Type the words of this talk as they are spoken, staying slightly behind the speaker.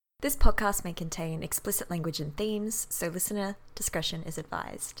This podcast may contain explicit language and themes, so listener discretion is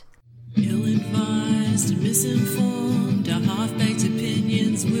advised. Ill-advised and misinformed, our half-baked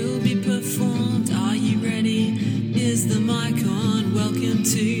opinions will be performed. Are you ready? Is the mic on? Welcome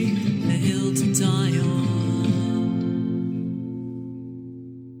to The Hill to Die On.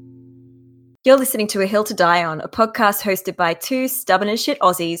 You're listening to A Hill to Die On, a podcast hosted by two stubborn as shit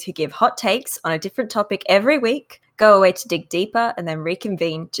Aussies who give hot takes on a different topic every week, go away to dig deeper, and then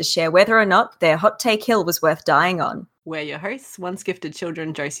reconvene to share whether or not their hot take hill was worth dying on. We're your hosts, once gifted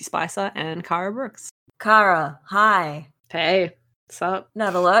children Josie Spicer and Cara Brooks. Cara, hi. Hey, what's up?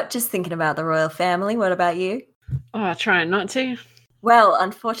 Not a lot, just thinking about the royal family. What about you? Oh, trying not to. Well,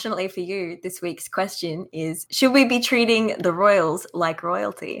 unfortunately for you, this week's question is, should we be treating the royals like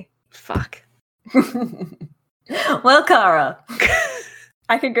royalty? Fuck. Well, Cara,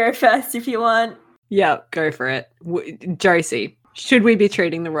 I could go first if you want. Yeah, go for it. Josie, should we be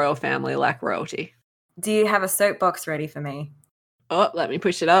treating the royal family like royalty? Do you have a soapbox ready for me? Oh, let me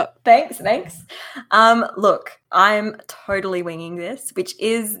push it up. Thanks. Look, I'm totally winging this, which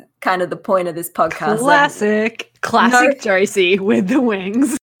is kind of the point of this podcast. Classic Josie with the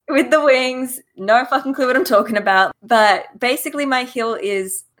wings. With the wings. No fucking clue what I'm talking about. But basically my hill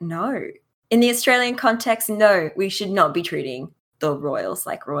is no. In the Australian context, no, we should not be treating the royals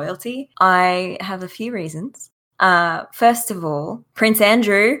like royalty. I have a few reasons. First of all, Prince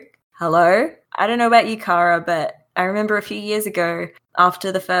Andrew, hello. I don't know about you, Cara, but I remember a few years ago, after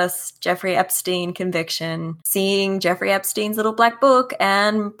the first Jeffrey Epstein conviction, seeing Jeffrey Epstein's little black book,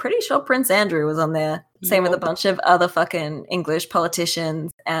 and pretty sure Prince Andrew was on there. Same with a bunch of other fucking English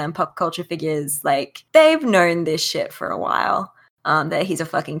politicians and pop culture figures. Like, they've known this shit for a while, that he's a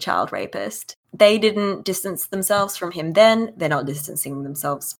fucking child rapist. They didn't distance themselves from him then. They're not distancing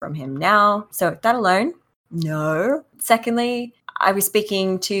themselves from him now. So that alone, no. Secondly, I was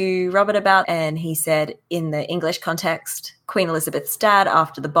speaking to Robert about, and he said in the English context, Queen Elizabeth's dad,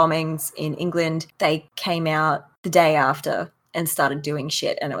 after the bombings in England, they came out the day after and started doing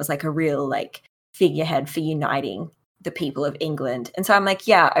shit. And it was like a real like figurehead for uniting the people of England. And so I'm like,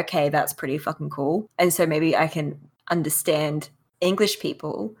 yeah, okay, that's pretty fucking cool. And so maybe I can understand English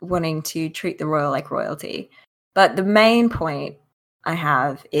people wanting to treat the royal like royalty. But the main point I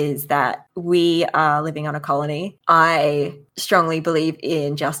have is that we are living on a colony. I strongly believe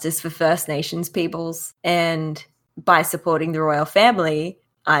in justice for First Nations peoples, and by supporting the royal family,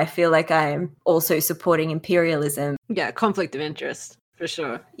 I feel like I'm also supporting imperialism. Yeah, conflict of interest, for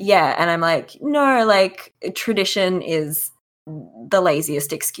sure. Yeah, and I'm like, no, like, tradition is the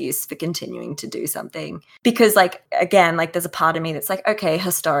laziest excuse for continuing to do something. Because, like, again, like, there's a part of me that's like, okay,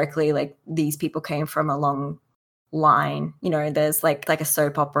 historically, like, these people came from a long line, you know, there's like a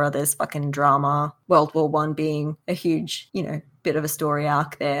soap opera, there's fucking drama, World War I being a huge, you know, bit of a story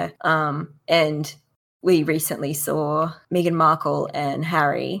arc there. And we recently saw Meghan Markle and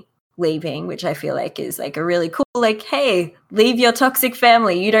Harry leaving, which I feel like is like a really cool, like, hey, leave your toxic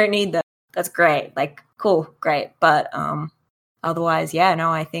family, you don't need them. That's great. Like, cool, great. But otherwise, yeah, no,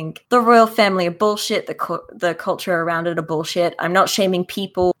 I think the royal family are bullshit. The culture around it are bullshit. I'm not shaming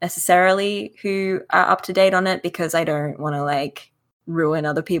people necessarily who are up to date on it because I don't want to like ruin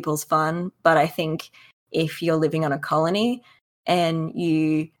other people's fun. But I think if you're living on a colony and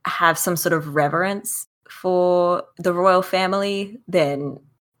you have some sort of reverence for the royal family, then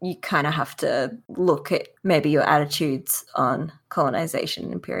you kind of have to look at maybe your attitudes on colonization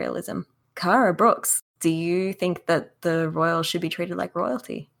and imperialism. Cara Brooks, do you think that the royals should be treated like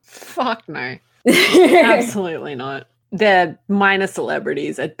royalty? Fuck no. Absolutely not. They're minor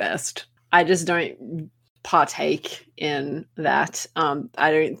celebrities at best. I just don't partake in that.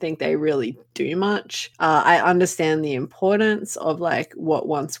 I don't think they really do much. I understand the importance of like what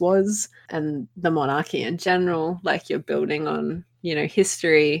once was and the monarchy in general, like you're building on, you know,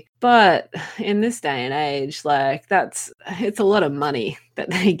 history. But in this day and age, like it's a lot of money that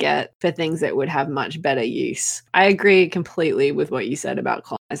they get for things that would have much better use. I agree completely with what you said about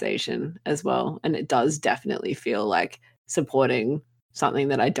colonization as well. And it does definitely feel like supporting something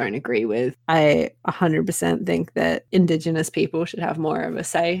that I don't agree with. I 100% think that Indigenous people should have more of a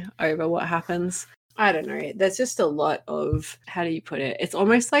say over what happens. I don't know. There's just a lot of, how do you put it? It's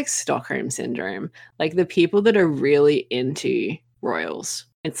almost like Stockholm syndrome. Like the people that are really into royals,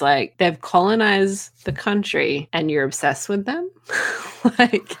 it's like they've colonized the country and you're obsessed with them.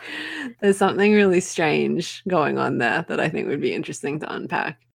 Like there's something really strange going on there that I think would be interesting to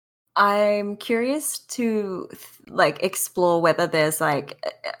unpack. I'm curious to like explore whether there's like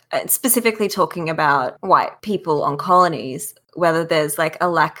specifically talking about white people on colonies, whether there's like a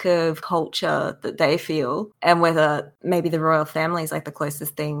lack of culture that they feel, and whether maybe the royal family is like the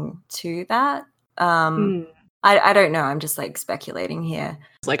closest thing to that. I don't know. I'm just like speculating here.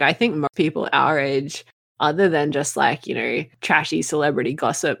 Like, I think most people our age, other than just like, you know, trashy celebrity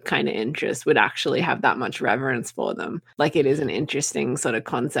gossip kind of interest, would actually have that much reverence for them. Like, it is an interesting sort of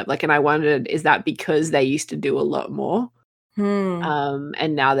concept. Like, and I wondered, is that because they used to do a lot more?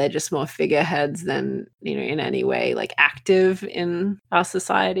 And now they're just more figureheads than, you know, in any way like active in our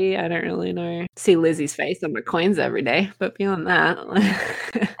society. I don't really know. See Lizzie's face on my coins every day, but beyond that.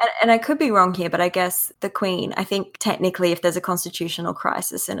 And I could be wrong here, but I guess the Queen, I think technically if there's a constitutional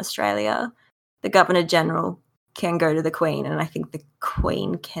crisis in Australia, the Governor General can go to the Queen, and I think the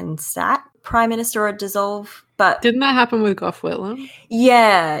Queen can sack Prime Minister or dissolve. But didn't that happen with Gough Whitlam?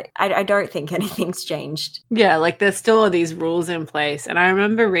 Yeah, I don't think anything's changed. Yeah, like there's still these rules in place. And I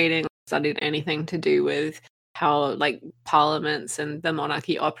remember reading, studied anything to do with how like parliaments and the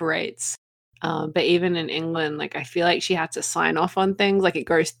monarchy operates. But even in England, like I feel like she had to sign off on things. Like it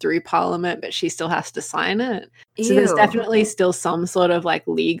goes through Parliament, but she still has to sign it. Ew. So there's definitely still some sort of like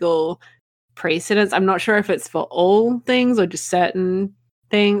legal precedence. I'm not sure if it's for all things or just certain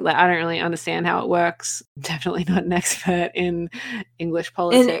things. Like I don't really understand how it works. I'm definitely not an expert in English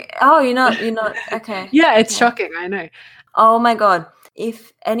politics. You're not okay. Yeah, it's shocking. I know. Oh my god!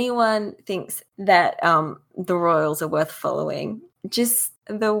 If anyone thinks that the royals are worth following, just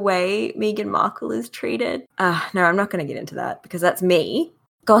the way Meghan Markle is treated. No, I'm not going to get into that because that's me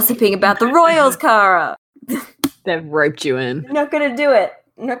gossiping about the royals, Cara. They've roped you in. I'm not going to do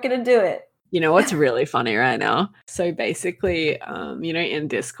it. You know what's really funny right now? So basically, you know, in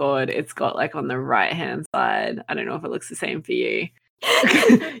Discord, it's got like on the right-hand side, I don't know if it looks the same for you.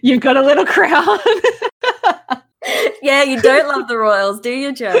 You've got a little crown. Yeah, you don't love the royals, do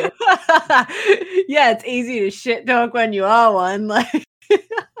you, Joe? Yeah, it's easy to shit talk when you are one. Like,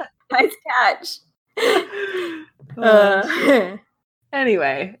 nice catch.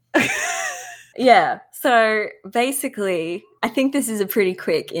 Anyway. Yeah, so basically, I think this is a pretty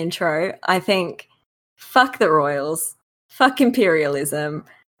quick intro. I think fuck the royals, fuck imperialism.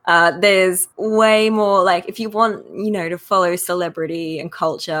 There's way more, like, if you want, you know, to follow celebrity and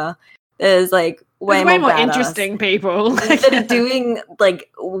culture, there's like way more interesting people that are doing like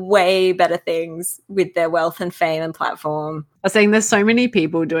way better things with their wealth and fame and platform. I was saying there's so many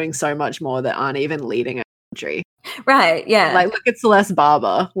people doing so much more that aren't even leading a country. Right, yeah. Like look at Celeste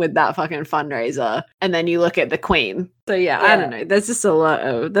Barber with that fucking fundraiser, and then you look at the Queen. So yeah, I don't know. There's just a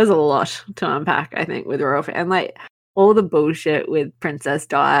lot to unpack, I think, with royal and like all the bullshit with Princess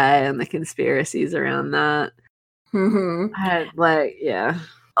Di and the conspiracies around that. Yeah.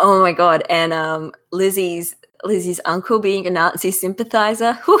 Oh my god, and Lizzie's uncle being a Nazi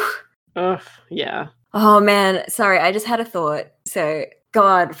sympathizer. Ugh, yeah. Oh man, sorry, I just had a thought. So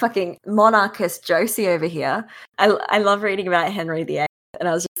God, fucking monarchist Josie over here. I love reading about Henry VIII, and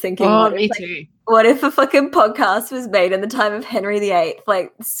I was just thinking, what if a fucking podcast was made in the time of Henry VIII?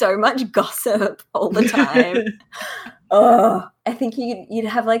 Like, so much gossip all the time. Oh, I think you'd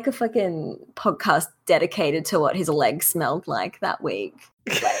have like a fucking podcast dedicated to what his legs smelled like that week.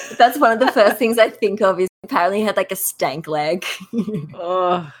 Like, that's one of the first things I think of is apparently he had like a stank leg.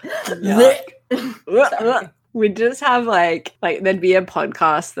 Oh, we just have like there'd be a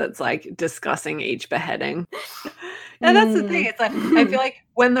podcast that's like discussing each beheading. And that's the thing. It's like I feel like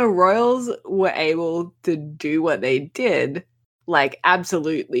when the royals were able to do what they did, like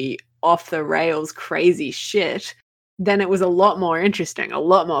absolutely off the rails crazy shit, then it was a lot more interesting, a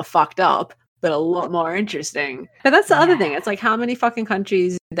lot more fucked up, but a lot more interesting. But that's the other thing. It's like how many fucking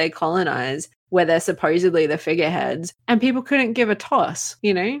countries did they colonize where they're supposedly the figureheads and people couldn't give a toss,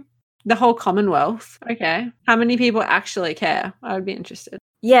 you know? The whole Commonwealth. Okay. How many people actually care? I would be interested.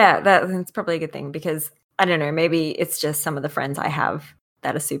 Yeah, that's probably a good thing because, I don't know, maybe it's just some of the friends I have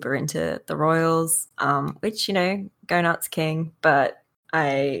that are super into the royals, which, you know, go nuts king. But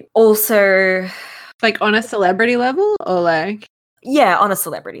I also... Like on a celebrity level or like... Yeah, on a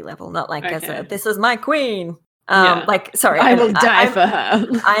celebrity level, not like as a, this is my queen. Like, sorry. I will die for her.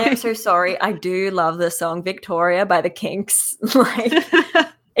 I am so sorry. I do love the song Victoria by the Kinks. Like...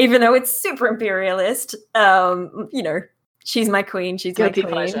 Even though it's super imperialist, you know, she's my queen, she's guilty my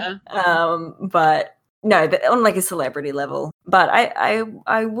queen. Pleasure. But no, on like a celebrity level. But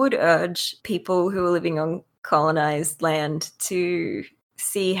I would urge people who are living on colonized land to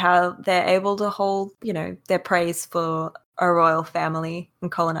see how they're able to hold, you know, their praise for a royal family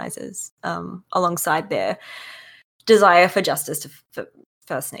and colonizers alongside their desire for justice for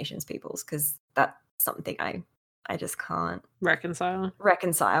First Nations peoples, because that's something I just can't Reconcile.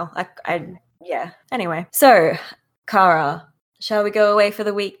 Yeah. Anyway, so Cara, shall we go away for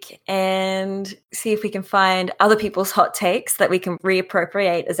the week and see if we can find other people's hot takes that we can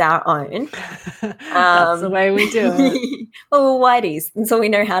reappropriate as our own? That's the way we do it. Well, whiteys. That's all we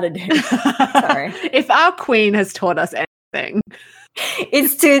know how to do. Sorry. If our queen has taught us anything,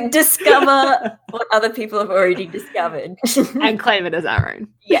 It's to discover what other people have already discovered. and claim it as our own.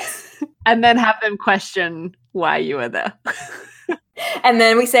 Yes. And then have them question why you were there. And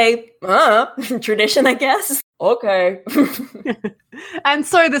then we say, tradition, I guess. Okay. And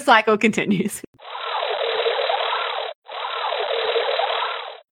so the cycle continues.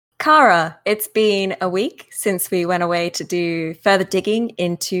 Cara, it's been a week since we went away to do further digging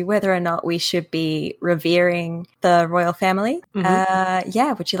into whether or not we should be revering the royal family.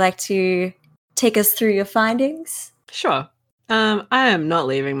 Would you like to take us through your findings? Sure. I am not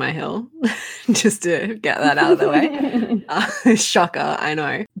leaving my hill, just to get that out of the way. Shocker, I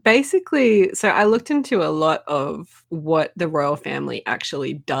know. Basically, so I looked into a lot of what the royal family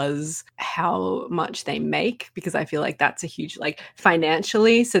actually does, how much they make, because I feel like that's a huge, like,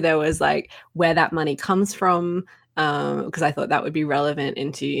 financially. So there was like where that money comes from, because I thought that would be relevant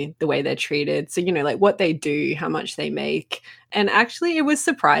into the way they're treated. So, you know, like what they do, how much they make. And actually it was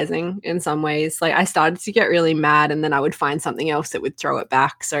surprising in some ways. Like I started to get really mad and then I would find something else that would throw it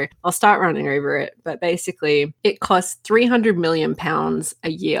back. So I'll start running over it. But basically it costs £300 million a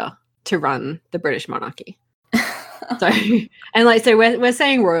year to run the British monarchy. So, and like, so we're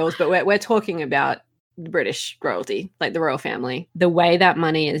saying royals, but we're talking about the British royalty, like the royal family. The way that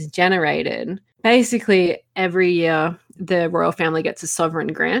money is generated, basically every year the royal family gets a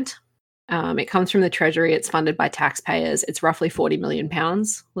sovereign grant. It comes from the treasury. It's funded by taxpayers. It's roughly £40 million, a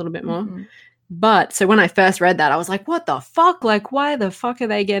little bit more. Mm-hmm. But so when I first read that, I was like, what the fuck? Like, why the fuck are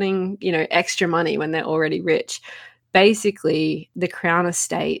they getting, you know, extra money when they're already rich? Basically, the Crown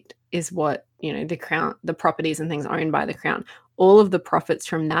estate is what, you know, the properties and things owned by the Crown. All of the profits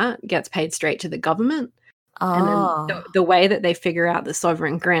from that gets paid straight to the government. And then the way that they figure out the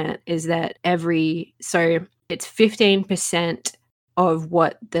sovereign grant is that so it's 15% of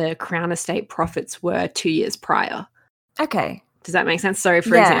what the Crown estate profits were 2 years prior. Okay. Does that make sense? So,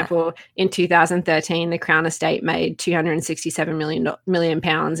 for example, in 2013, the Crown estate made £267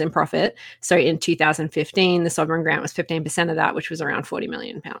 million in profit. So in 2015, the sovereign grant was 15% of that, which was around £40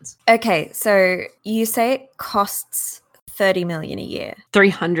 million. Okay, so you say it costs $30 million a year.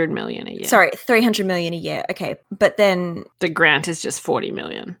 $300 million a year. Sorry, $300 million a year. Okay, but then the grant is just $40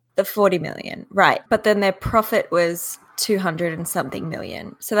 million. The $40 million, right? But then their profit was 200 and something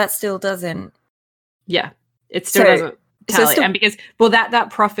million. So that still doesn't. Yeah, it still doesn't tally. And because that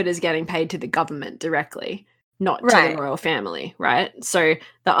profit is getting paid to the government directly, not to the royal family, right? So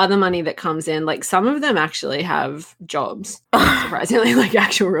the other money that comes in, like some of them actually have jobs, surprisingly, like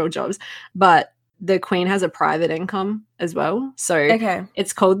actual real jobs, but the Queen has a private income as well. So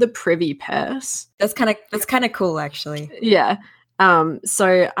it's called the Privy Purse. That's kind of cool, actually. Yeah.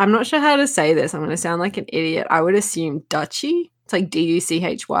 So I'm not sure how to say this. I'm going to sound like an idiot. I would assume duchy. It's like Duchy.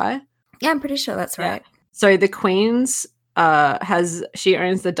 Yeah, I'm pretty sure that's right. So the Queen's she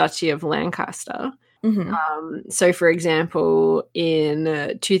owns the Duchy of Lancaster. Mm-hmm. So for example,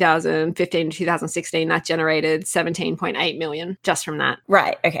 in 2015 to 2016, that generated 17.8 million just from that.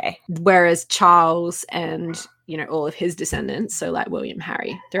 Right. Okay. Whereas Charles and, you know, all of his descendants, so like William,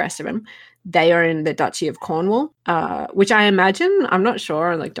 Harry, the rest of them, they own the Duchy of Cornwall, which I imagine, I'm not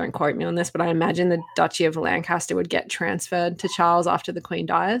sure, like don't quote me on this, but I imagine the Duchy of Lancaster would get transferred to Charles after the Queen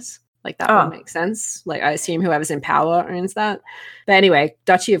dies. Like that would make sense. Like I assume whoever's in power owns that. But anyway,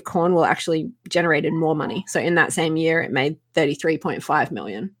 Duchy of Cornwall actually generated more money. So in that same year, it made £33.5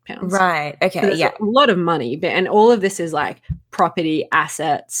 million. Right. Okay. So a lot of money. And all of this is like property,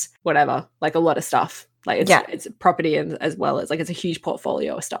 assets, whatever, like a lot of stuff. Like it's property as well as like it's a huge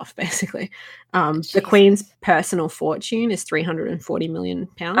portfolio of stuff, basically. The Queen's personal fortune is £340 million.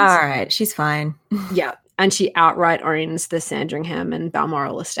 All right. She's fine. Yeah. And she outright owns the Sandringham and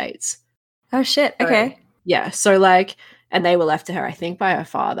Balmoral estates. Oh, shit. Okay. So, yeah. So, like, and they were left to her, I think, by her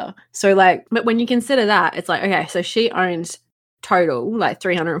father. So, like, but when you consider that, it's like, okay, so she owns total, like,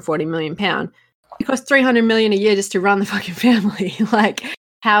 £340 million. It costs $300 million a year just to run the fucking family. Like,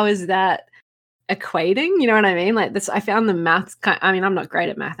 how is that equating? You know what I mean? Like, this, I found the maths, I mean, I'm not great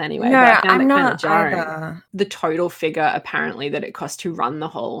at math anyway. No, but I found I'm it not kind of jarring. either. The total figure, apparently, that it costs to run the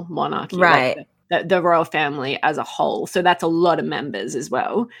whole monarchy. Right. Like, the royal family as a whole. So that's a lot of members as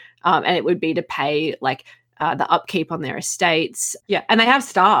well. And it would be to pay like the upkeep on their estates. Yeah. And they have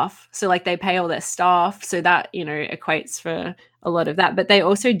staff. So like they pay all their staff. So that, you know, equates for a lot of that. But they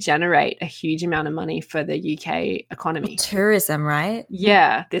also generate a huge amount of money for the UK economy. Tourism, right?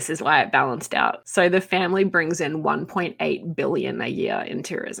 Yeah, this is why it balanced out. So the family brings in 1.8 billion a year in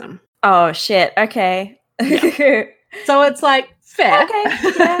tourism. Oh, shit. Okay. Yeah. So it's like fair.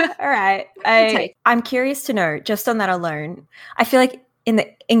 Okay. Yeah. All right. I'm curious to know, just on that alone, I feel like in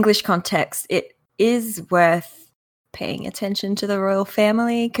the English context, it is worth paying attention to the royal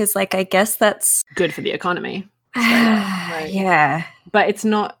family because, like, I guess that's good for the economy. Yeah. But it's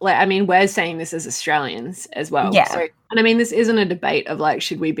not like, I mean, we're saying this as Australians as well. Yeah. So, and I mean, this isn't a debate of like,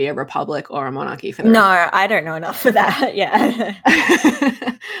 should we be a republic or a monarchy for the No, I don't know enough for that. Yeah.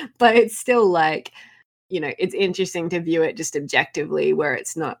 But it's still like, you know, it's interesting to view it just objectively where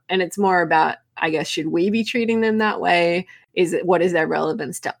it's not, and it's more about, I guess, should we be treating them that way? What is their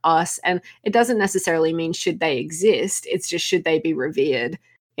relevance to us? And it doesn't necessarily mean should they exist. It's just, should they be revered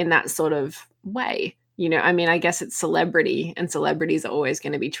in that sort of way? You know, I mean, I guess it's celebrity, and celebrities are always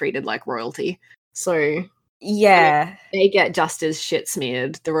going to be treated like royalty. So yeah, I mean, they get just as shit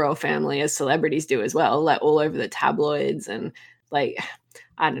smeared, the royal family, as celebrities do as well, like all over the tabloids. And like,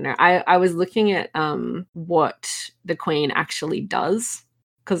 I don't know. I was looking at what the Queen actually does,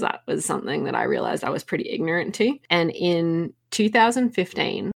 because that was something that I realized I was pretty ignorant to. And in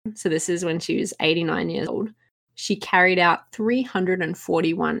 2015, so this is when she was 89 years old, she carried out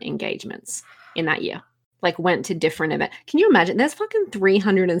 341 engagements in that year. Like, went to different events. Can you imagine? There's fucking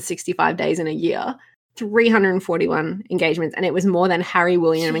 365 days in a year, 341 engagements, and it was more than Harry,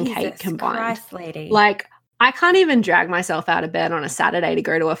 William, and Kate combined. Christ, lady. Like, I can't even drag myself out of bed on a Saturday to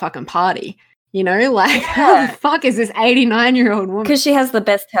go to a fucking party. You know, like, how the fuck is this 89-year-old woman? Because she has the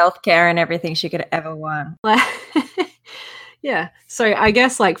best healthcare and everything she could ever want. Like, yeah. So I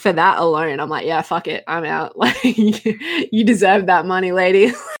guess, like, for that alone, I'm like, yeah, fuck it, I'm out. Like, you deserve that money,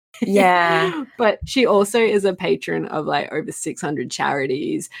 lady. Yeah. But she also is a patron of like over 600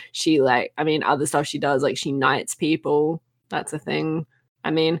 charities. She, like, I mean, other stuff she does, like she knights people. That's a thing.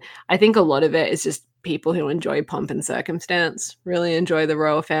 I mean, I think a lot of it is just people who enjoy pomp and circumstance, really enjoy the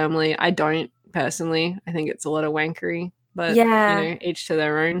royal family. I don't personally. I think it's a lot of wankery, but yeah, you know, each to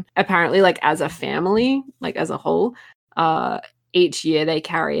their own. Apparently, like, as a family, like as a whole, each year they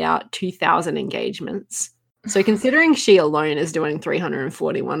carry out 2,000 engagements. So considering she alone is doing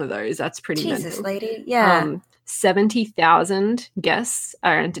 341 of those, that's pretty Jesus, mental. lady. Yeah. 70,000 guests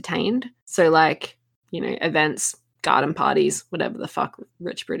are entertained. So, like, you know, events, garden parties, whatever the fuck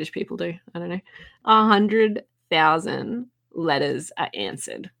rich British people do. I don't know. 100,000 letters are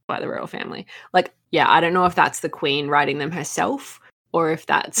answered by the royal family. Like, yeah, I don't know if that's the Queen writing them herself, or if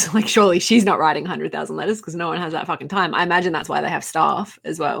that's, like, surely she's not writing 100,000 letters because no one has that fucking time. I imagine that's why they have staff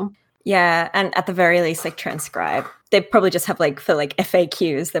as well. Yeah, and at the very least, like, transcribe. They probably just have, like, for like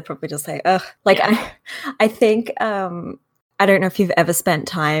FAQs, they're probably just like, ugh. Like, yeah. I think I don't know if you've ever spent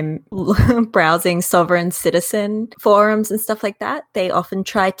time browsing sovereign citizen forums and stuff like that. They often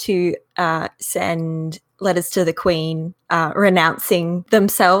try to send letters to the Queen renouncing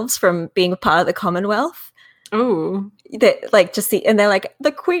themselves from being a part of the Commonwealth. Oh, they like just see, and they're like,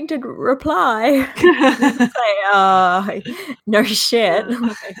 the Queen didn't reply. Like, no shit.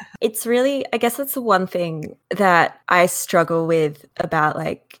 It's really, I guess that's the one thing that I struggle with about,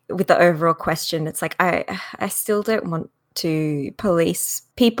 like, with the overall question. It's like I still don't want to police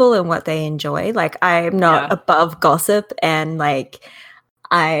people and what they enjoy. Like, I'm not above gossip, and like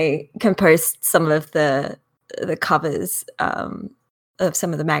I can post some of the covers of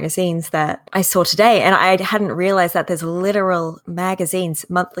some of the magazines that I saw today, and I hadn't realized that there's literal magazines,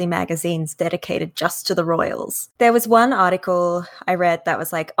 monthly magazines dedicated just to the royals. There was one article I read that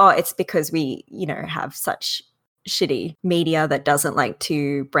was like, oh, it's because we, you know, have such shitty media that doesn't like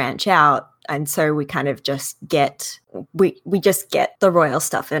to branch out, and so we kind of just get we just get the royal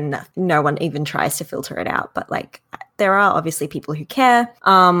stuff, and no one even tries to filter it out. But like, there are obviously people who care.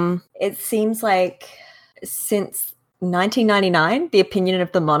 It seems like since 1999, the opinion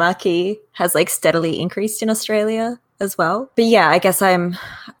of the monarchy has like steadily increased in Australia as well. But yeah, I guess I'm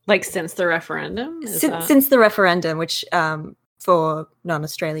like, since the referendum, since the referendum, which for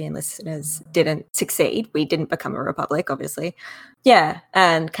non-Australian listeners didn't succeed. We didn't become a republic, obviously. Yeah,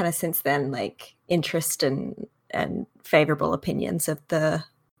 and kind of since then, like, interest and favorable opinions of the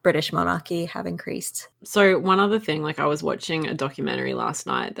British monarchy have increased. So one other thing, like, I was watching a documentary last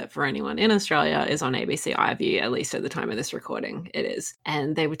night that, for anyone in Australia, is on ABC iView, at least at the time of this recording, it is.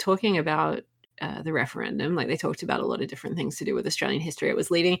 And they were talking about the referendum. Like, they talked about a lot of different things to do with Australian history. It was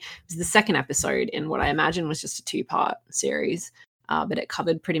the second episode in what I imagine was just a 2-part series, but it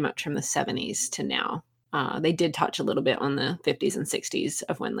covered pretty much from the 70s to now. they did touch a little bit on the 50s and 60s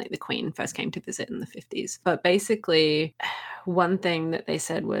of when like the Queen first came to visit in the 50s. But basically, one thing that they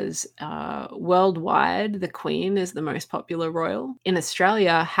said was worldwide, the Queen is the most popular royal. In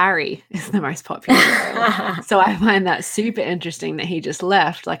Australia, Harry is the most popular royal. So I find that super interesting that he just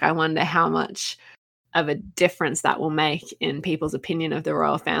left. Like, I wonder how much of a difference that will make in people's opinion of the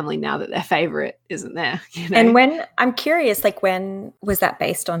royal family now that their favorite isn't there. You know? And when, I'm curious, like, when was that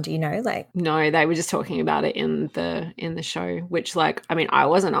based on? Do you know? Like, no, they were just talking about it in the show, which, like, I mean, I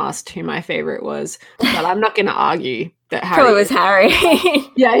wasn't asked who my favorite was, but I'm not going to argue that Harry probably was Harry.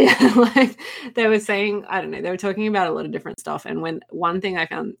 yeah, like they were saying, I don't know, they were talking about a lot of different stuff. And when one thing I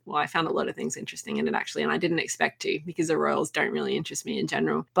found a lot of things interesting in it actually, and I didn't expect to, because the royals don't really interest me in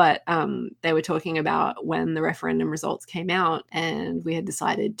general. But they were talking about when the referendum results came out, and we had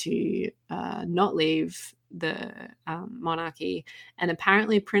decided to not leave the monarchy. And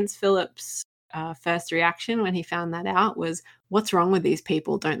apparently Prince Philip's first reaction when he found that out was, what's wrong with these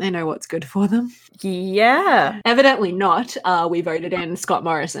people? Don't they know what's good for them? Yeah. Evidently not. We voted in Scott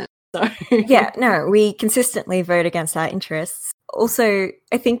Morrison. So yeah, no, we consistently vote against our interests. Also,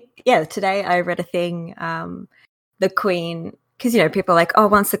 I think, today I read a thing, the Queen, because, you know, people are like, oh,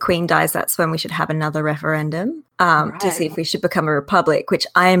 once the Queen dies, that's when we should have another referendum to see if we should become a republic, which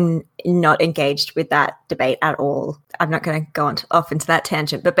I'm not engaged with that debate at all. I'm not going to go off into that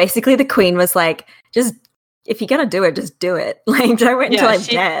tangent. But basically the Queen was like, just, if you're going to do it, just do it. Like, don't wait until I'm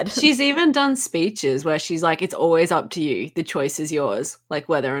dead. She's even done speeches where she's like, it's always up to you. The choice is yours. Like,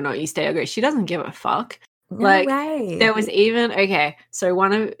 whether or not you stay or go. She doesn't give a fuck. No way. There was even,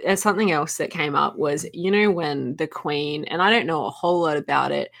 so something else that came up was, you know, when the Queen, and I don't know a whole lot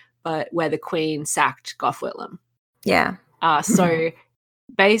about it, but where the Queen sacked Gough Whitlam. Yeah. So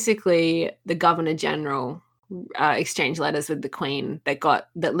basically the Governor General exchanged letters with the Queen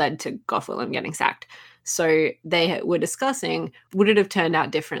that led to Gough Whitlam getting sacked. So they were discussing, would it have turned out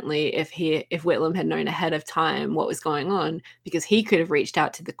differently if Whitlam had known ahead of time what was going on, because he could have reached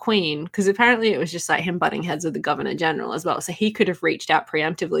out to the Queen, because apparently it was just like him butting heads with the Governor General as well. So he could have reached out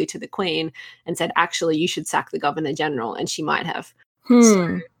preemptively to the Queen and said, actually, you should sack the Governor General, and she might have.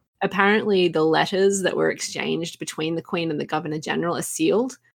 So apparently the letters that were exchanged between the Queen and the Governor General are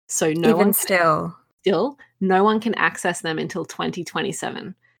sealed. So no one can access them until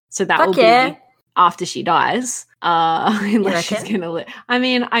 2027. So that will be after she dies, unless she's going to live. I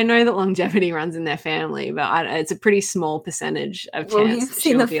mean, I know that longevity runs in their family, but it's a pretty small percentage of chance. Well, you've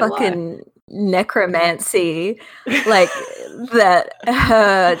seen the fucking necromancy, like, that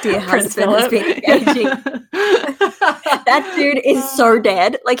her dear husband has been engaging. That dude is so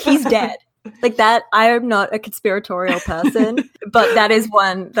dead. Like, he's dead. Like that, I am not a conspiratorial person, but that is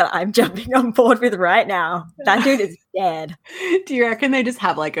one that I'm jumping on board with right now. That dude is dead. Do you reckon they just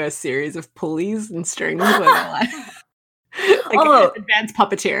have like a series of pulleys and strings where they're like advanced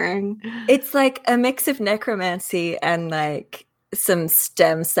puppeteering? It's like a mix of necromancy and like some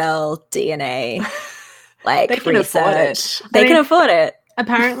stem cell DNA. Like, they can afford it. They can afford it.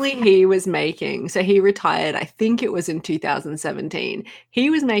 Apparently he retired, I think it was in 2017. He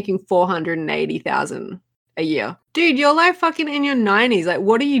was making $480,000 a year. Dude, you're like fucking in your 90s. Like,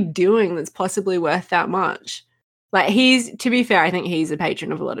 what are you doing that's possibly worth that much? Like, to be fair, I think he's a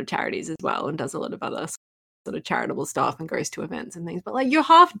patron of a lot of charities as well and does a lot of other sort of charitable stuff and goes to events and things. But like, you're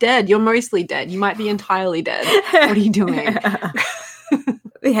half dead. You're mostly dead. You might be entirely dead. What are you doing?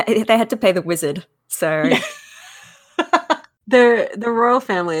 They had to pay the wizard, so... Yeah. The royal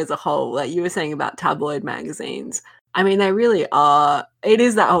family as a whole, like you were saying about tabloid magazines, I mean, they really are. It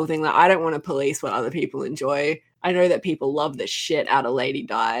is that whole thing that I don't want to police what other people enjoy. I know that people love the shit out of Lady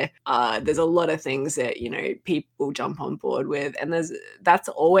Di. There's a lot of things that, you know, people jump on board with. And that's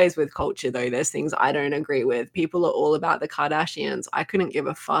always with culture, though. There's things I don't agree with. People are all about the Kardashians. I couldn't give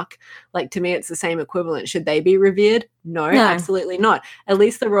a fuck. Like, to me, it's the same equivalent. Should they be revered? No, absolutely not. At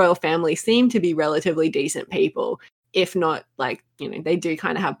least the royal family seem to be relatively decent people. If not, like, you know, they do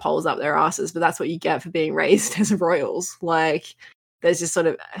kind of have poles up their asses, but that's what you get for being raised as royals. Like, there's just sort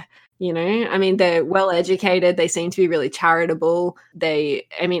of, you know, I mean, they're well educated. They seem to be really charitable.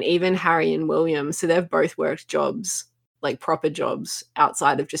 Even Harry and William, so they've both worked jobs, like proper jobs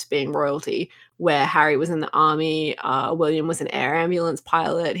outside of just being royalty, where Harry was in the army. William was an air ambulance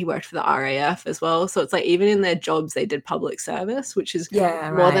pilot. He worked for the RAF as well. So it's like, even in their jobs, they did public service, which is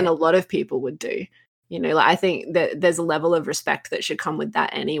more than a lot of people would do. You know, like, I think that there's a level of respect that should come with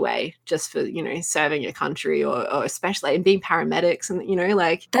that anyway, just for, you know, serving your country or especially and being paramedics and, you know,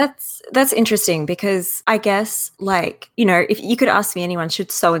 like. That's interesting, because I guess, like, you know, if you could ask me anyone, should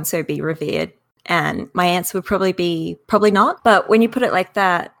so-and-so be revered? And my answer would probably be, probably not. But when you put it like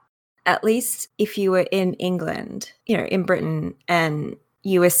that, at least if you were in England, you know, in Britain, and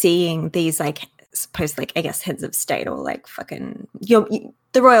you were seeing these like supposed like I guess heads of state or like fucking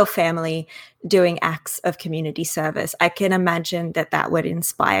the royal family doing acts of community service, I can imagine that would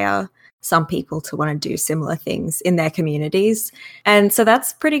inspire some people to want to do similar things in their communities. And so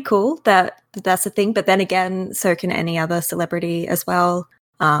that's pretty cool that that's a thing. But then again, so can any other celebrity as well.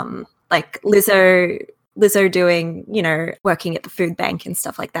 Like Lizzo doing, you know, working at the food bank and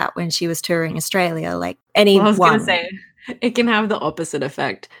stuff like that when she was touring Australia. Like anyone. I was going to say, it can have the opposite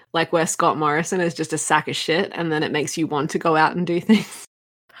effect, like where Scott Morrison is just a sack of shit, and then it makes you want to go out and do things.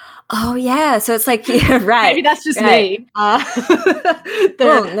 Oh yeah, so it's like yeah, right. Maybe that's just me.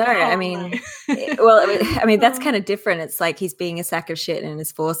 Well, no, I mean, that's kind of different. It's like he's being a sack of shit and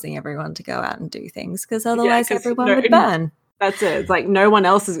is forcing everyone to go out and do things because otherwise everyone would burn. That's it. It's like no one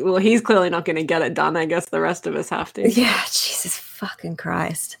else is. Well, he's clearly not going to get it done. I guess the rest of us have to. Yeah, Jesus fucking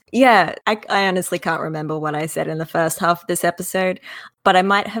Christ. Yeah, I honestly can't remember what I said in the first half of this episode, but I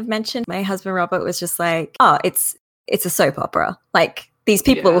might have mentioned my husband Robert was just like, oh, it's a soap opera. Like these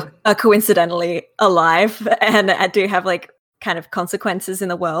people are coincidentally alive and do have like kind of consequences in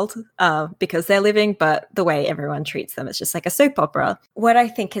the world because they're living, but the way everyone treats them is just like a soap opera. What I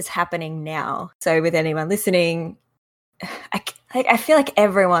think is happening now, so with anyone listening, I feel like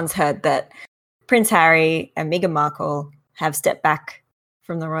everyone's heard that Prince Harry and Meghan Markle have stepped back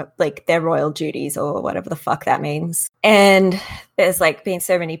from their royal duties or whatever the fuck that means. And there's like been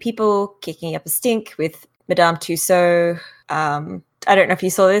so many people kicking up a stink with Madame Tussauds. I don't know if you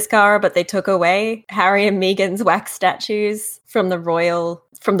saw this, Cara, but they took away Harry and Meghan's wax statues from the royal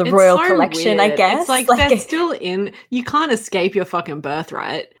collection, weird. I guess. It's like they're still in. You can't escape your fucking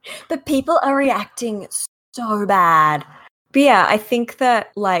birthright. But people are reacting so bad. But yeah, I think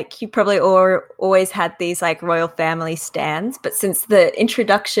that like you probably always had these like royal family stands, but since the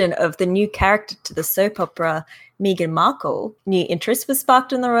introduction of the new character to the soap opera, Meghan Markle, new interest was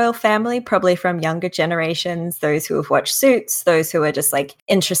sparked in the royal family, probably from younger generations, those who have watched Suits, those who are just like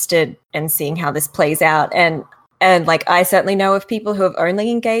interested in seeing how this plays out. And like I certainly know of people who have only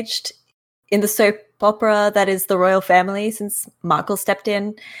engaged in the soap opera that is the royal family since Markle stepped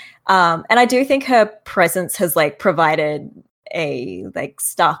in. And I do think her presence has like provided a like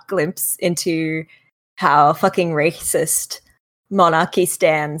stark glimpse into how fucking racist monarchy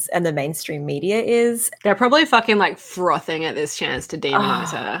stands and the mainstream media is. They're probably fucking like frothing at this chance to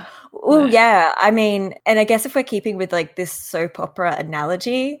demonize her. Well, yeah. I mean, and I guess if we're keeping with like this soap opera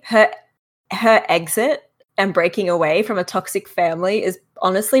analogy, her exit and breaking away from a toxic family is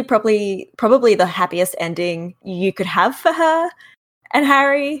honestly probably the happiest ending you could have for her and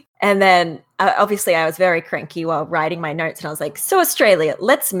Harry. And then obviously I was very cranky while writing my notes and I was like, so Australia,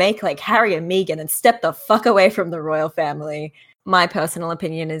 let's make like Harry and Meghan and step the fuck away from the royal family. My personal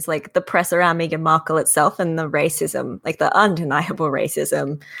opinion is like the press around Meghan Markle itself and the racism, like the undeniable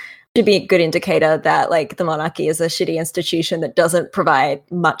racism, should be a good indicator that like the monarchy is a shitty institution that doesn't provide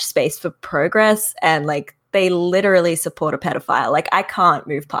much space for progress, and like they literally support a pedophile. Like I can't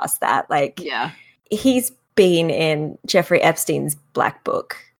move past that. Like he's been in Jeffrey Epstein's Black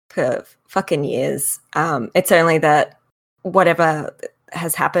Book for fucking years. It's only that whatever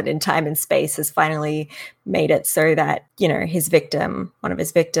has happened in time and space has finally made it so that, you know, one of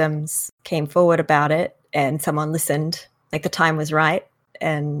his victims came forward about it and someone listened, like the time was right.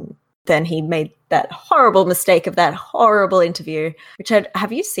 And then he made that horrible mistake of that horrible interview, which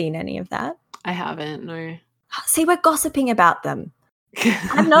have you seen any of that? I haven't, no. See, we're gossiping about them.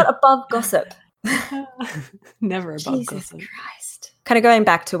 I'm not above gossip. Never above Jesus gossip. Christ. Kind of going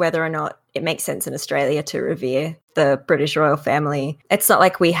back to whether or not it makes sense in Australia to revere the British royal family. It's not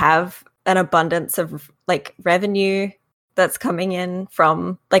like we have an abundance of like revenue that's coming in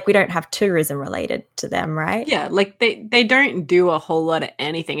from, like, we don't have tourism related to them, right? Yeah, like they don't do a whole lot of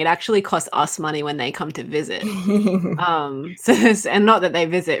anything. It actually costs us money when they come to visit. And not that they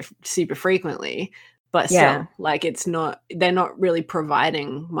visit super frequently, but still, like they're not really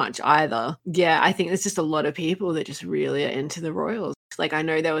providing much either. Yeah, I think there's just a lot of people that just really are into the royals. Like I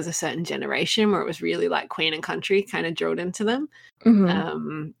know there was a certain generation where it was really like Queen and Country kind of drilled into them.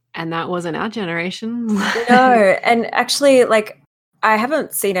 Mm-hmm. And that wasn't our generation. No, and actually, like, I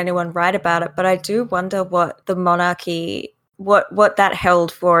haven't seen anyone write about it, but I do wonder what the monarchy, what that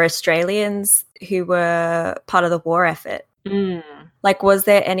held for Australians who were part of the war effort. Mm. Like,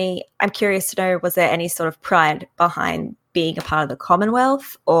 I'm curious to know, was there any sort of pride behind being a part of the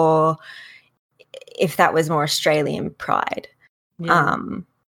Commonwealth, or if that was more Australian pride?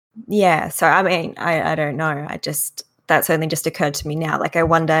 Yeah. So, I mean, I don't know. That's only just occurred to me now. Like, I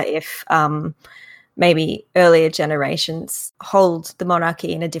wonder if Meghan maybe earlier generations hold the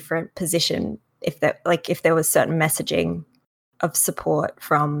monarchy in a different position if there was certain messaging of support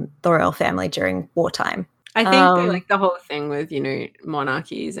from the royal family during wartime. I think like the whole thing with,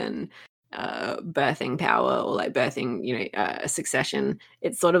 monarchies and birthing power or like birthing, succession,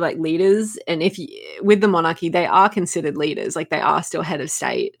 it's sort of like leaders. And with the monarchy, they are considered leaders, like they are still head of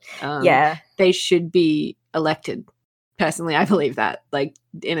state. They should be elected. Personally, I believe that, like,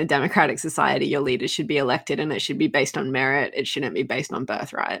 in a democratic society, your leaders should be elected and it should be based on merit. It shouldn't be based on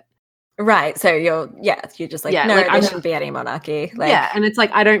birthright. Right. So you're just like, no, there shouldn't be any monarchy. Like, yeah. And it's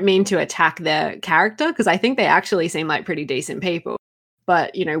like, I don't mean to attack their character because I think they actually seem like pretty decent people.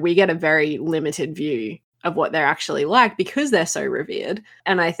 But, we get a very limited view of what they're actually like because they're so revered.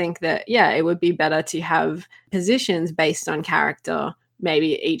 And I think that, it would be better to have positions based on character,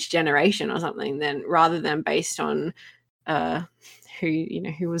 maybe each generation or something, rather than based on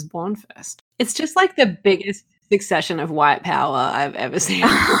who was born first. It's just like the biggest succession of white power I've ever seen.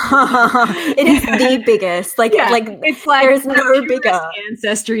 It is the biggest. It's like there's no bigger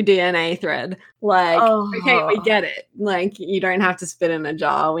ancestry DNA thread. Like, okay, we get it. Like, you don't have to spit in a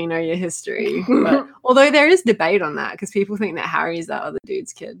jar. We know your history. But although there is debate on that because people think that Harry's that other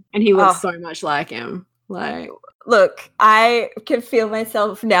dude's kid, and he looks so much like him. Like, look, I can feel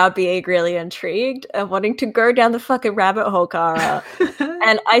myself now being really intrigued and wanting to go down the fucking rabbit hole, Cara.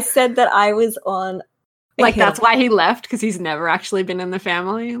 And I said that I was on. Like, that's why he left, because he's never actually been in the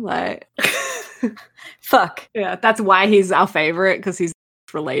family. Like, fuck. Yeah, that's why he's our favorite, because he's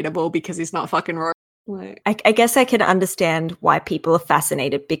relatable, because he's not fucking royal. Like, I guess I can understand why people are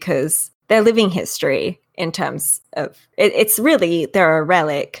fascinated, because they're living history in terms of it's really, they're a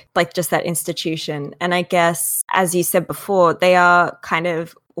relic, like just that institution. And I guess, as you said before, they are kind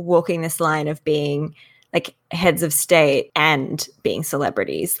of walking this line of being like heads of state and being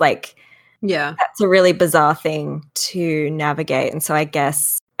celebrities. Like, yeah, that's a really bizarre thing to navigate. And so I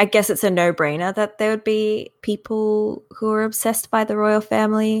guess it's a no-brainer that there would be people who are obsessed by the royal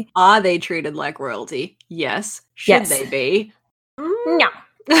family. Are they treated like royalty? Yes. Should they be? No.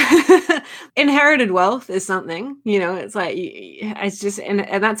 Inherited wealth is something, it's like, it's just,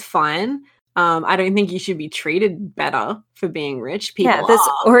 and that's fine. I don't think you should be treated better for being rich. People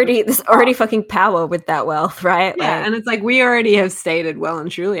there's already fucking power with that wealth, right? Yeah, and it's like, we already have stated well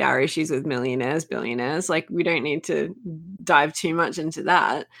and truly our issues with millionaires, billionaires. Like, we don't need to dive too much into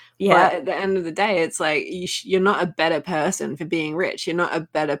that. Yeah. But at the end of the day, it's like, you're not a better person for being rich. You're not a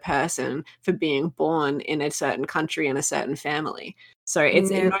better person for being born in a certain country and a certain family. So it's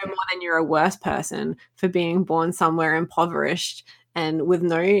no more than you're a worse person for being born somewhere impoverished and with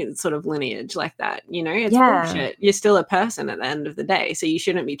no sort of lineage like that. It's bullshit. You're still a person at the end of the day, so you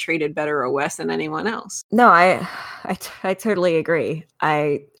shouldn't be treated better or worse than anyone else. No, I totally agree.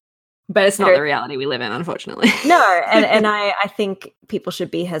 But it's not the reality we live in, unfortunately. No, and I think people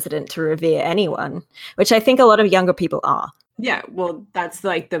should be hesitant to revere anyone, which I think a lot of younger people are. Yeah, well, that's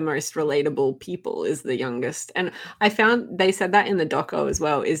like the most relatable people is the youngest. And I found they said that in the doco as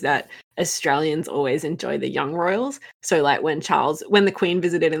well, is that Australians always enjoy the young royals. So like when the Queen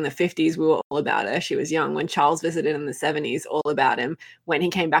visited in the 50s, we were all about her. She was young. When Charles visited in the 70s, all about him. When he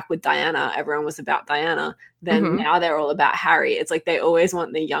came back with Diana, everyone was about Diana. Then now they're all about Harry. It's like they always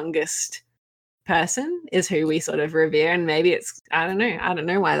want the youngest person is who we sort of revere. And maybe it's, I don't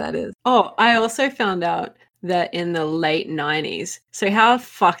know why that is. Oh, I also found out that in the late 90s, so how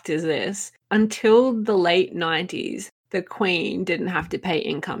fucked is this? Until the late 90s, the Queen didn't have to pay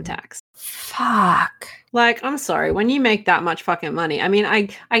income tax. Fuck. Like, I'm sorry, when you make that much fucking money, I mean,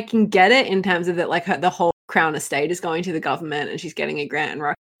 I can get it in terms of that, like, the whole Crown estate is going to the government and she's getting a grant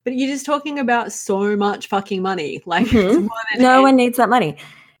and but you're just talking about so much fucking money. Like, no one needs that money.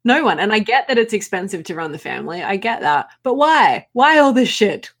 No one. And I get that it's expensive to run the family. I get that. But why? Why all this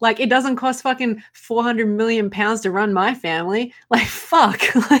shit? Like, it doesn't cost fucking 400 million pounds to run my family. Like, fuck.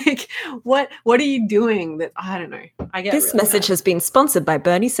 Like, what are you doing that? I don't know. I get this really message has been sponsored by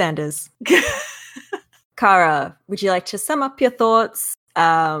Bernie Sanders. Cara, would you like to sum up your thoughts,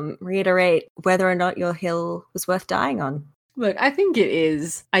 reiterate whether or not your hill was worth dying on? Look, I think it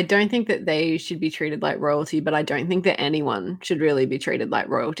is. I don't think that they should be treated like royalty, but I don't think that anyone should really be treated like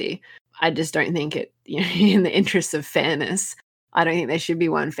royalty. I just don't think it, in the interests of fairness, I don't think there should be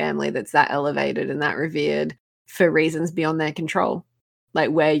one family that's that elevated and that revered for reasons beyond their control. Like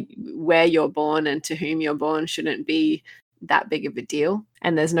where you're born and to whom you're born shouldn't be that big of a deal.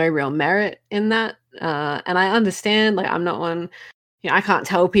 And there's no real merit in that. And I understand, like, I'm not one, I can't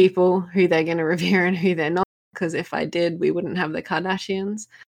tell people who they're going to revere and who they're not. Because if I did, we wouldn't have the Kardashians.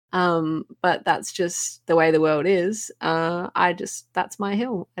 But that's just the way the world is. That's my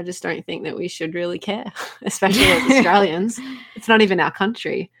hill. I just don't think that we should really care, especially as Australians. It's not even our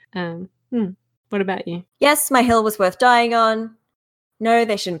country. What about you? Yes, my hill was worth dying on. No,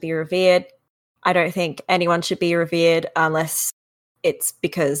 they shouldn't be revered. I don't think anyone should be revered unless it's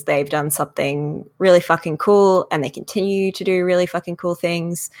because they've done something really fucking cool and they continue to do really fucking cool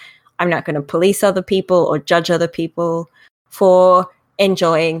things. I'm not going to police other people or judge other people for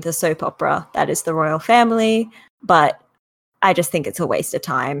enjoying the soap opera that is the royal family, but I just think it's a waste of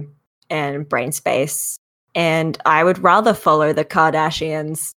time and brain space. And I would rather follow the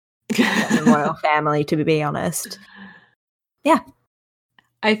Kardashians than the royal family, to be honest. Yeah.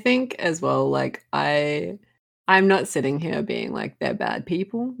 I think as well, like, I'm not sitting here being like they're bad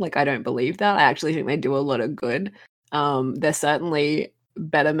people. Like, I don't believe that. I actually think they do a lot of good. They're certainly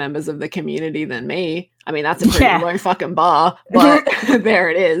better members of the community than me. I mean, that's a pretty low fucking bar, but there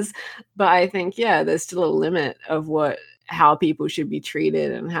it is. But I think, there's still a limit of how people should be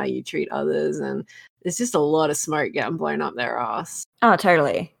treated and how you treat others. And there's just a lot of smoke getting blown up their ass. Oh,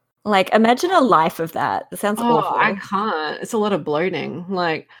 totally. Like, imagine a life of that. It sounds awful. I can't. It's a lot of bloating.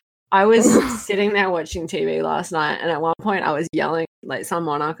 Like, I was sitting there watching TV last night, and at one point I was yelling, like, some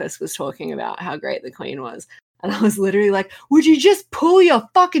monarchist was talking about how great the Queen was. And I was literally like, would you just pull your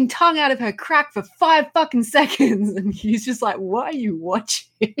fucking tongue out of her crack for 5 fucking seconds? And he's just like, what are you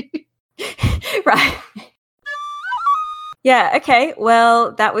watching? Right. Yeah, okay.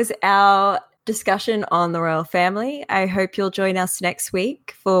 Well, that was our discussion on the royal family. I hope you'll join us next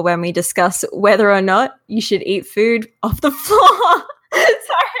week for when we discuss whether or not you should eat food off the floor. Sorry.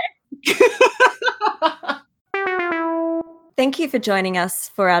 Thank you for joining us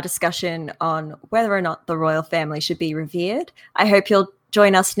for our discussion on whether or not the royal family should be revered. I hope you'll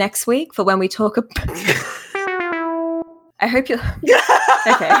join us next week for when we talk about... I hope you'll...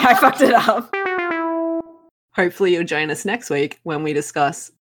 Okay, I fucked it up. Hopefully you'll join us next week when we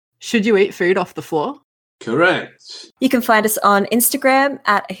discuss, should you eat food off the floor? Correct. You can find us on Instagram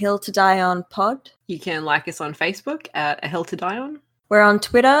at A Hill to Die On Pod. You can like us on Facebook at A Hill to Die On. We're on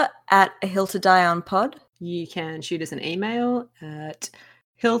Twitter at A Hill to Die On Pod. You can shoot us an email at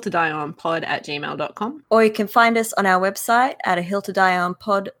hilltodieonpod@gmail.com. Or you can find us on our website at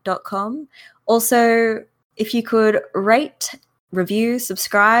ahilltodieonpod.com. Also, if you could rate, review,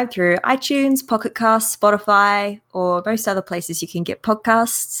 subscribe through iTunes, Pocket Casts, Spotify, or most other places you can get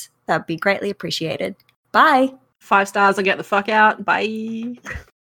podcasts, that'd be greatly appreciated. Bye. 5 stars, I'll get the fuck out. Bye.